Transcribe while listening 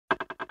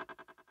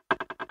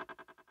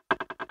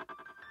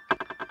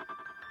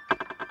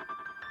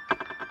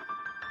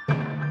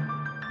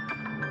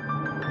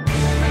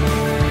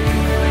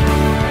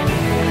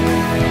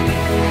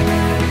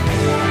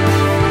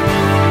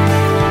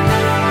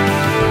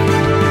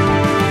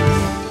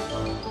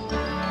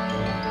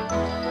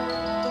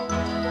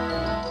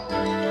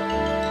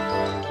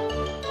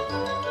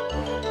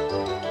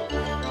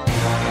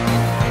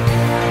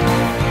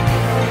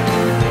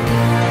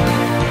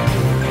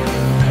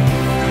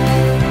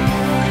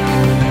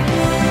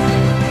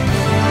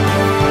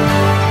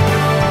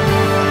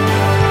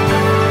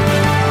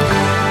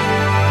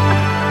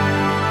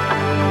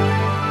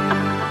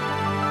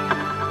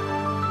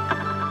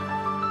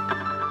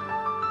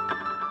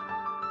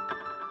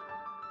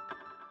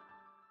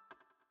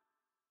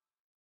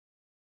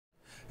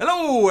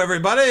Hello,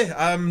 everybody.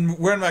 I'm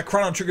wearing my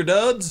Chrono Trigger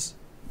duds.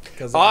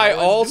 I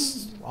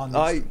also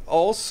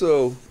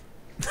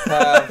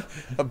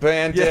have a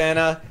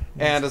bandana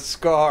and a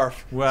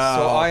scarf. Wow.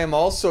 So I am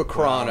also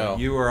Chrono. Wow,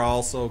 you are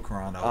also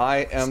Chrono.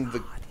 I am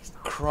the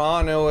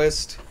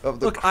chronoist of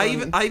the. Look, I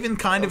even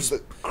kind of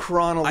the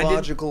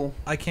chronological.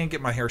 I can't get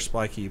my hair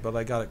spiky, but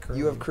I got it curly.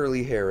 You have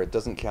curly hair. It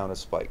doesn't count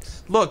as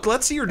spikes. Look,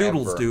 let's see your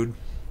doodles, Ever. dude.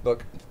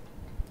 Look.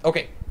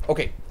 Okay.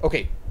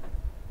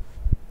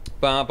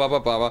 Bum bum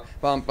bum bum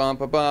bum bum bum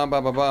bum bum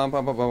bum bum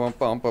bum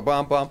bum bum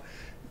bum bum.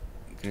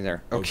 In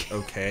there. Okay.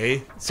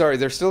 Okay. Sorry,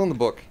 they're still in the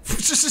book.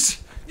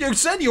 You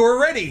said you were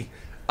ready.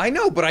 I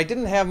know, but I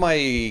didn't have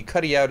my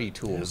cutty-outy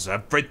tools. Is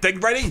everything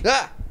ready?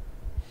 Ah!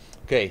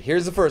 Okay,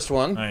 here's the first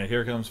one. All right,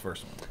 here comes the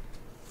first one.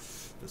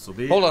 This will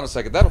be. Hold on a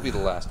second. That'll be the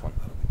last one.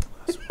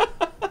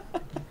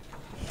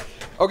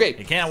 Okay.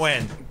 You can't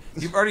win.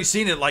 You've already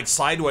seen it like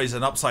sideways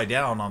and upside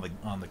down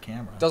on the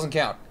camera. Doesn't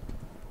count.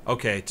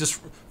 Okay,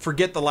 just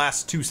forget the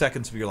last 2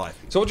 seconds of your life.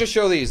 So we'll just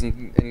show these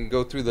and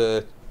go through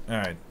the. All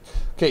right.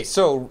 Okay,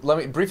 so let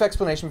me brief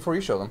explanation before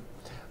you show them.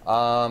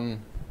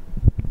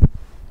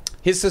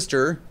 His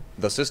sister,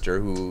 the sister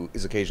who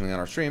is occasionally on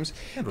our streams,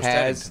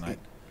 has. Tonight.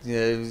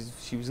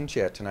 She was in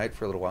chat tonight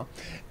for a little while.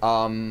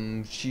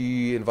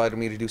 She invited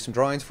me to do some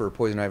drawings for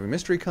Poison Ivy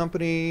Mystery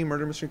Company,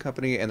 Murder Mystery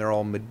Company, and they're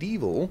all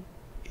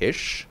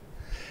medieval-ish.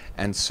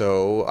 And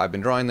so I've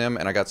been drawing them,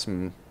 and I got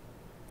some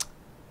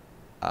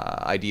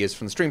ideas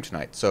from the stream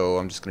tonight. So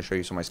I'm just going to show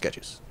you some of my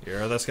sketches.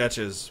 Here are the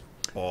sketches.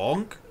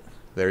 Bonk.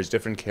 There's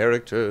different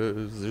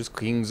characters. There's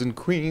kings and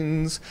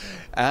queens,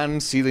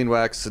 and sealing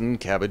wax and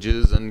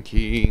cabbages and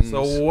kings.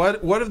 So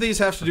what do these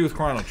have to do with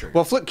Chrono Trigger?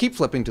 Well, keep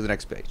flipping to the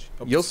next page.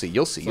 You'll see.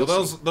 You'll see. So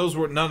You'll see. those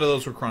were none of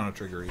those were Chrono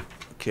Trigger-y.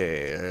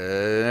 Okay,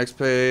 next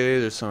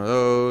page. There's some of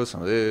those. Some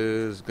of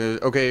this.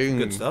 Good. Okay.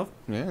 Good stuff.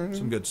 Yeah.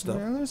 Some good stuff.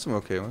 Yeah, there's some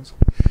okay ones.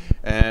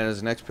 And there's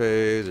the next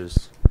page.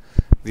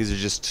 These are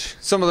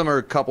just some of them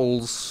are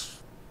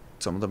couples.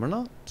 Some of them are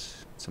not.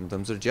 Some of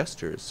them are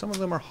gestures. Some of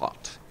them are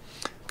hot.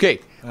 Okay,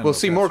 we'll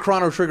see more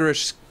Chrono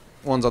Trigger-ish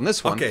ones on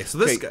this one. Okay, so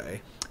this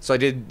guy. So I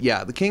did,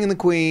 the king and the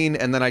queen,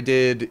 and then I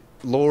did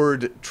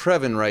Lord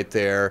Trevin right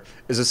there,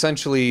 is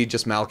essentially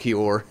just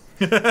Malchior.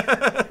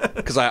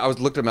 Because I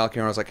looked at Malchior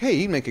and I was like, hey,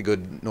 he'd make a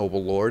good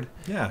noble lord.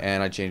 Yeah.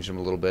 And I changed him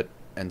a little bit,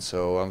 and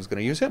so I was going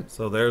to use him.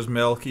 So there's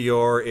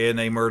Melchior in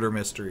a murder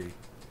mystery.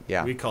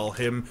 Yeah. We call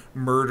him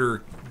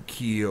Murder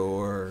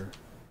Kior.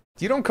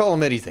 You don't call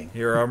him anything.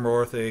 Here are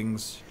more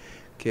things.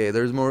 Okay,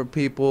 there's more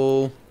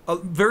people.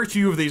 Very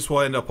few of these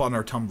will end up on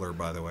our Tumblr,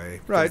 by the way.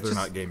 Right. They're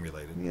not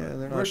game-related. Yeah,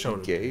 they're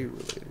not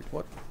gay-related.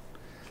 What?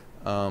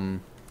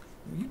 You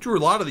drew a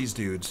lot of these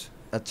dudes.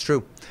 That's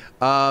true.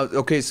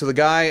 Okay, so the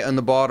guy on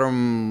the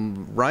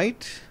bottom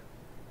right?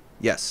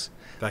 Yes.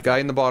 That guy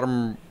in the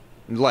bottom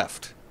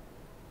left.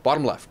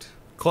 Bottom left.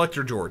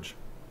 Collector George.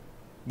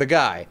 The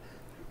guy.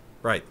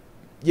 Right.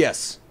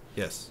 Yes.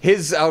 Yes.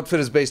 His outfit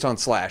is based on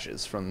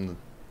Slash's from the...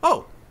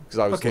 Oh. Because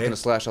I was looking at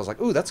Slash, I was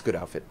like, ooh, that's a good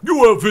outfit.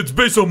 Your outfit's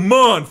based on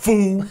mine,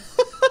 fool!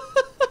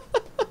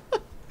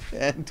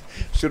 And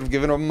should have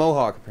given him a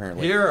mohawk,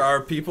 apparently. Here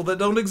are people that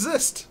don't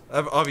exist,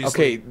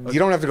 obviously. Okay, you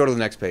don't have to go to the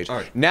next page. All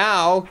right.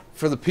 Now,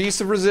 for the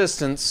piece of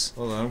resistance.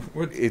 Hold on.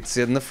 It's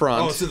in the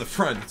front. Oh, it's in the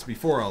front. It's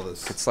before all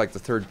this. It's like the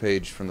third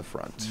page from the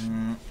front.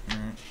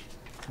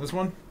 This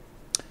one?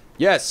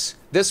 Yes,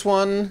 this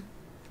one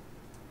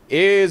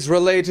is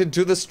related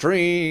to the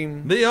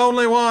stream. The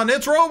only one.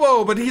 It's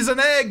Robo, but he's an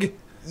egg.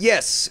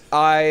 Yes,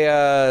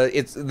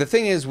 it's the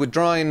thing is with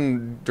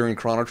drawing during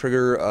Chrono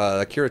Trigger,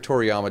 Akira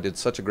Toriyama did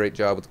such a great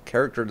job with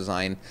character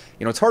design.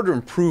 You know, it's hard to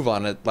improve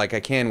on it like I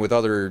can with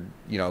other,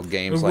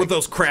 games with like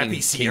those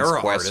crappy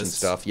Sierra Quest artists and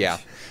stuff. Yeah.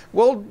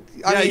 Well,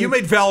 I mean, you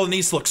made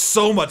Valenice look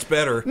so much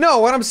better. No,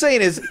 what I'm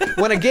saying is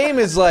when a game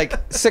is like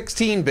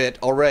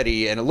 16-bit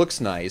already and it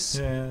looks nice,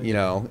 and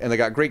they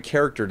got great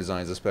character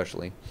designs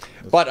especially.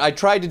 But I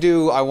tried to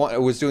do I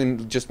was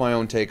doing just my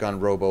own take on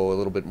Robo, a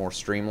little bit more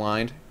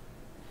streamlined.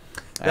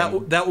 That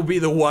will be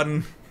the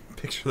one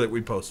picture that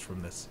we post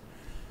from this.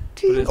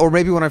 Or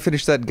maybe when I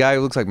finish that guy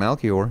who looks like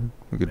Malchior,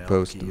 we could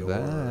post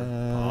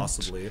that.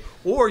 Possibly.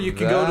 Or you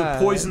can go to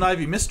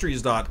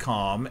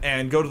poisonivymysteries.com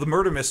and go to the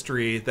murder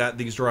mystery that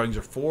these drawings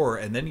are for,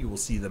 and then you will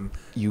see them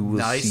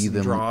nice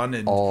and drawn.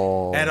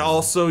 And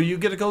also you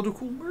get to go to a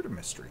cool murder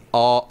mystery.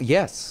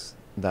 Yes,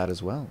 that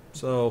as well.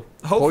 So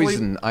hopefully,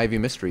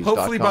 poisonivymysteries.com.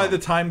 Hopefully by the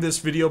time this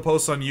video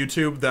posts on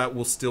YouTube, that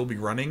will still be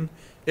running.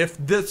 If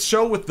this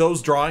show with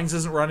those drawings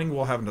isn't running,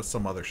 we'll have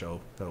some other show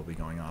that'll be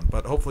going on.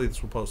 But hopefully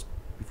this will post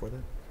before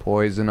then.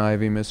 Poison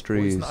Ivy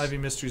Mysteries.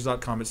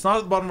 PoisonIvyMysteries.com. It's not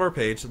at the bottom of our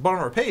page. The bottom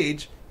of our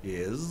page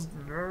is...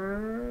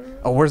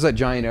 Oh, where's that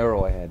giant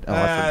arrow I had? Oh,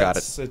 I forgot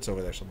it. It's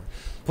over there somewhere.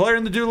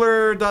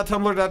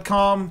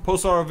 PlayerInTheDoodler.tumblr.com.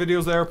 Post all our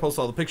videos there. Post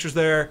all the pictures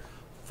there.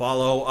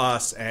 Follow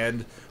us.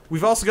 And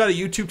we've also got a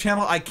YouTube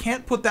channel. I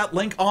can't put that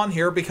link on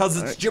here because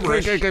it's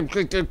gibberish. It's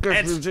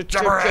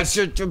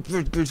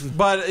gibberish.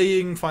 But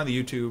you can find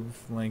the YouTube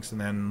links and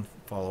then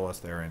follow us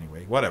there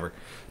anyway. Whatever.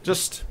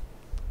 Just...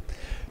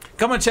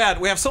 Come and chat.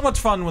 We have so much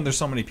fun when there's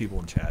so many people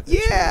in chat.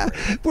 Yeah,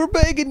 we're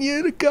begging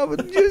you to come.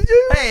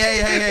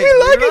 Hey.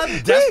 We're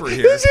not desperate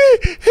here.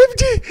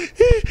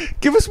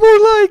 Give us more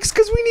likes,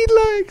 because we need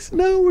likes.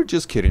 No, we're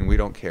just kidding. We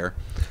don't care.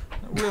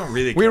 We don't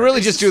really care. We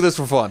really just do this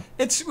for fun.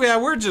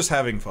 We're just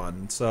having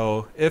fun.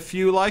 So if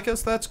you like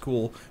us, that's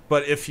cool.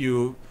 But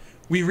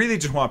we really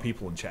just want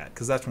people in chat,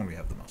 because that's when we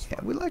have the most fun.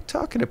 Yeah, we like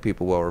talking to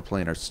people while we're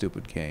playing our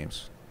stupid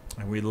games.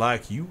 And we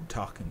like you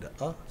talking to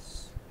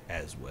us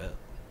as well.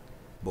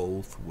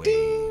 Both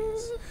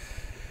ways.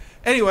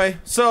 Anyway,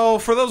 so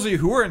for those of you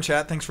who are in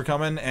chat, thanks for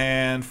coming.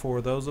 And for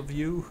those of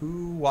you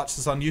who watch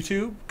this on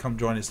YouTube, come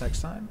join us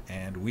next time.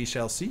 And we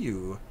shall see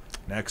you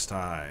next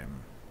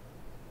time.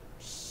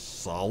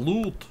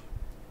 Salute.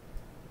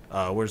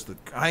 Where's the...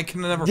 I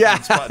can never find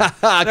this button.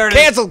 There it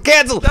is.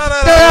 Cancel.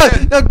 No.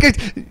 No,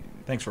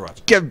 Thanks for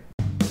watching.